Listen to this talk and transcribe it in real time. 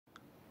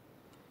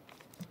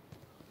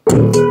I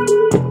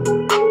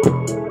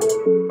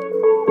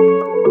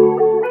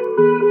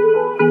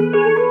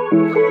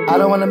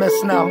don't wanna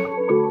miss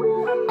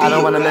no. I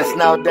don't wanna miss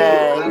no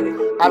day.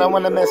 I don't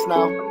wanna miss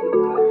no.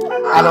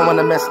 I don't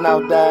wanna miss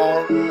no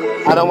day.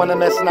 I don't wanna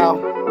miss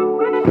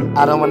no.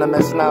 I don't wanna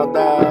miss no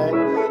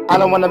day. I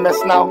don't wanna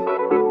miss no.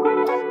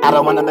 I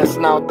don't wanna miss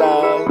no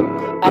day.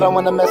 I don't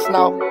wanna miss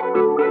no.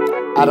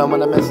 I don't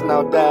wanna miss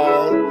no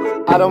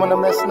day. I don't wanna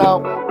miss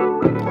no.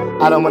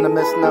 I don't wanna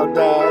miss no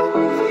day.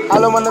 I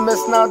don't wanna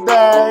miss no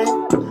day.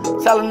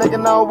 Tell a nigga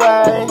no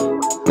way.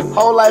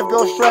 Whole life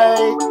go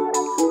straight.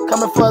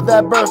 Coming for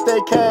that birthday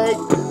cake.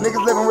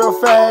 Niggas living real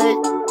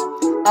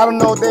fake. I don't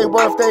know they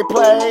worth they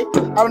play.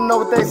 I don't know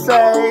what they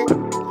say,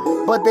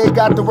 but they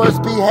got the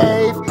worst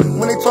behave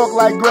when they talk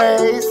like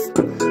Grace.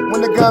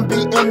 When the gun be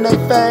in their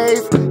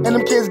face and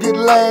them kids get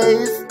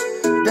laced,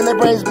 then their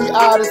brains be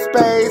out of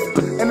space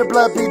and the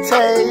blood be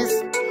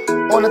taste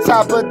on the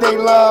top of their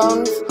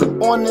lungs,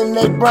 on in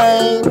their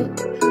brain.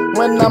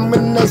 When I'm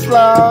in they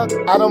slug,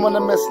 I don't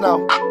wanna miss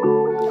no.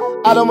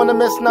 I don't wanna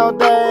miss no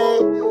day.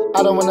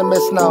 I don't wanna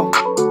miss no.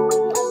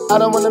 I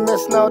don't wanna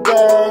miss no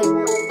day.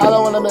 I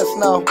don't wanna miss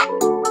no.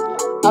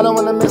 I don't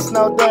wanna miss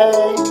no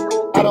day.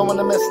 I don't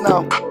wanna miss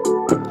no.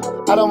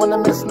 I don't wanna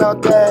miss no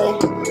day.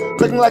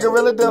 Looking like a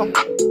realer do.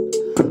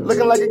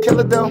 Looking like a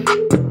killer do.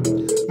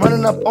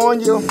 Running up on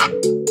you.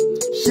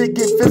 Shit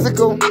get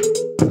physical.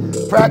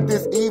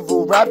 Practice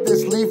evil. Rap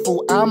this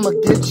lethal. I'ma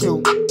get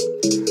you.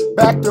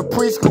 Back to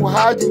preschool.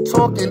 How you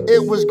talking?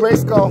 It was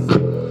Grayskull.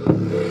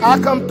 I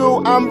come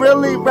through. I'm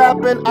really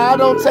rapping. I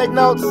don't take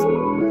notes.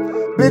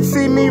 Bitch,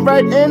 see me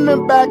right in the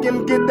back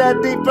and get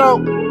that deep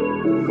throat.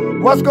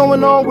 What's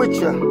going on with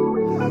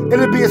you?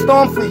 It'll be a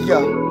storm for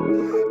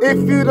you.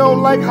 If you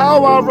don't like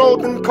how I roll,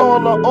 then call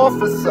an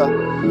officer.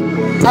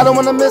 I don't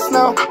wanna miss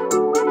no.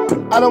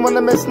 I don't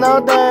wanna miss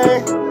no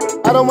day.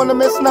 I don't wanna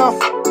miss no.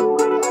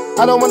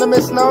 I don't wanna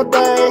miss no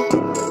day.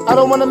 I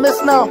don't wanna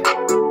miss no.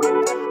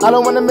 I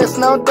don't wanna miss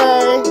no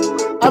day.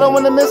 I don't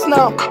wanna miss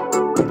no.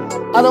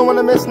 I don't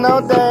wanna miss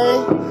no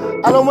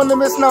day. I don't wanna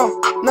miss no.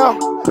 No.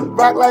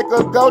 Rock like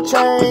a gold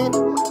chain.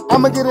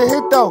 I'ma get a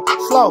hit though,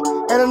 slow,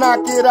 and then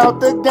I get out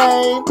the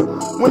game.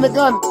 When the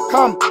gun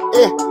come,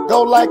 it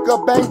go like a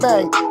bang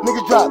bang.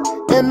 Niggas drop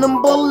in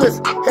them bullets,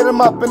 hit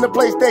them up in the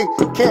place they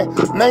can't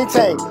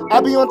maintain.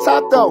 I be on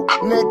top though,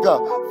 nigga,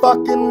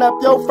 fucking up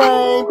your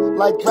frame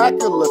like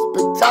Dracula,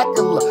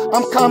 spectacular.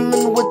 I'm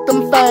coming with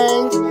them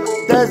fangs,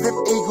 Desert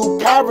Eagle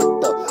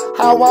character,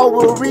 how I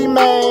will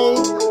remain.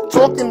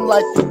 Talking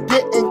like you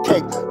getting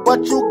cake,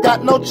 but you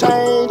got no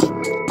change.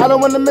 I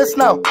don't wanna miss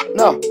no,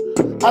 no.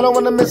 I don't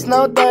wanna miss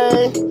no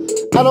day.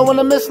 I don't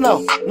wanna miss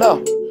no,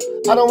 no.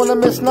 I don't wanna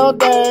miss no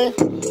day.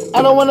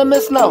 I don't wanna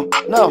miss no,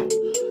 no.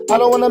 I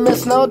don't wanna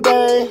miss no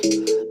day.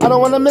 I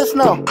don't wanna miss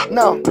no,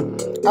 no.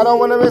 I don't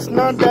wanna miss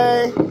no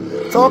day.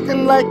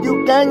 Talking like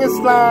you gang and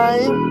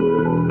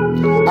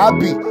slime. I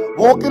be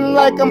walking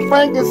like I'm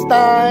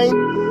Frankenstein.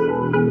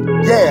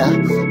 Yeah,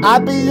 I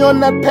be on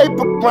that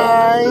paper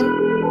grind.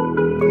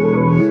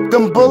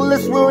 Them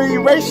bullets will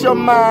erase your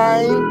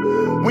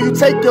mind when you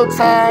take your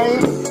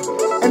time.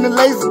 And the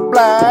laser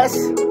blast,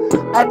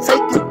 I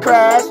take your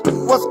crash.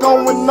 What's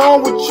going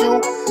on with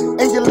you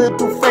and your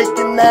little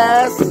faking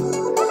ass?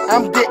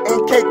 I'm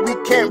getting cake, we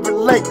can't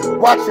relate.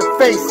 Watch your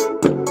face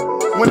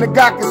when the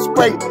guy can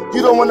spray.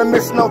 You don't wanna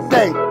miss no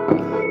day.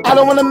 I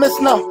don't wanna miss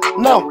no,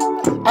 no.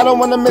 I don't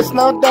wanna miss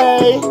no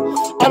day.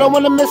 I don't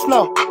wanna miss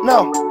no,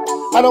 no.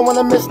 I don't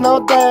wanna miss no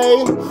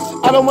day.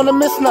 I don't wanna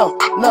miss no,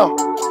 no.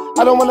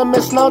 I don't wanna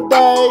miss no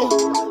day.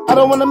 I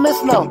don't wanna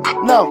miss no,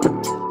 no.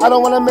 I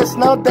don't wanna miss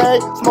no day.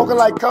 Smoking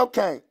like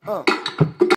cocaine.